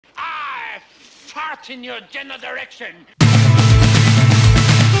fart in your general direction.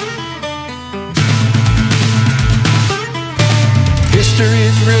 History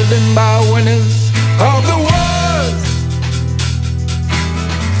is written by winners of the wars.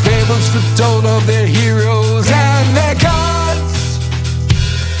 Fables foretold of their heroes and their gods.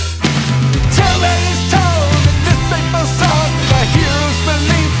 Tell that is told in this fateful song. The heroes'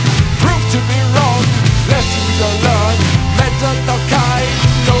 belief proved to be wrong. Lessons are learned, mental not kind,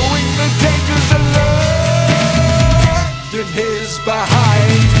 knowing the dangers alert in his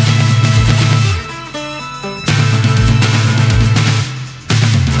behind.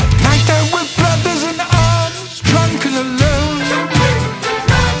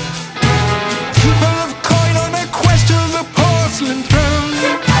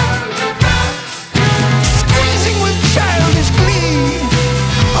 Squeezing with childish glee,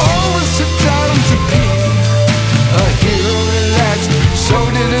 always sit down to pee. A hero relaxed, so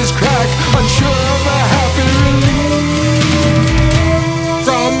did his crack, unsure of a happy relief.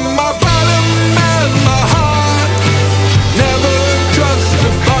 From my bottom and my heart, never trust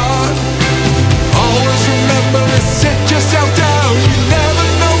a thought. Always remember to sit yourself down. You never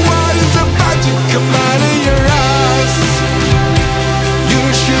know what is about to come out of your eyes. You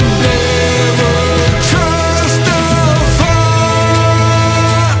should never trust a thought.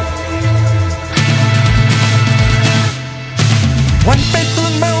 One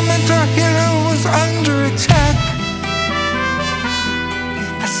fateful moment, our hero was under attack.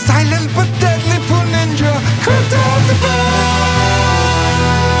 A silent but deadly poor ninja cracked out the back.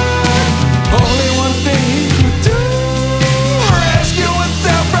 Only one thing he could do, rescue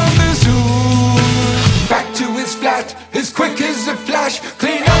himself from the zoo. Back to his flat, as quick as a flash,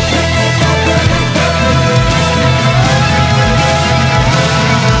 clean up and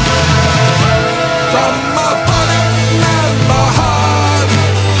from my bottom and my heart,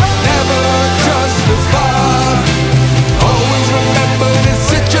 never trust the thought. Always remember to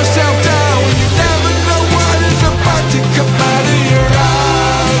sit yourself down. You never know what is about to come out of your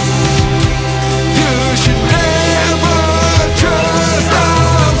eyes. You should never trust the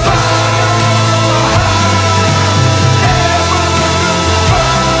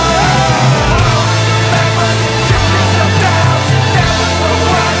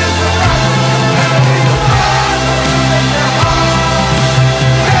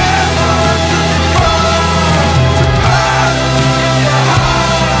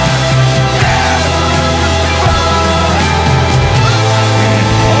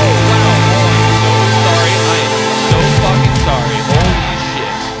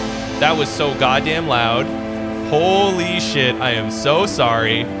That was so goddamn loud. Holy shit, I am so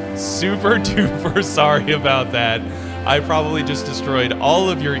sorry. Super duper sorry about that. I probably just destroyed all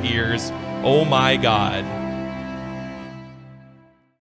of your ears. Oh my god.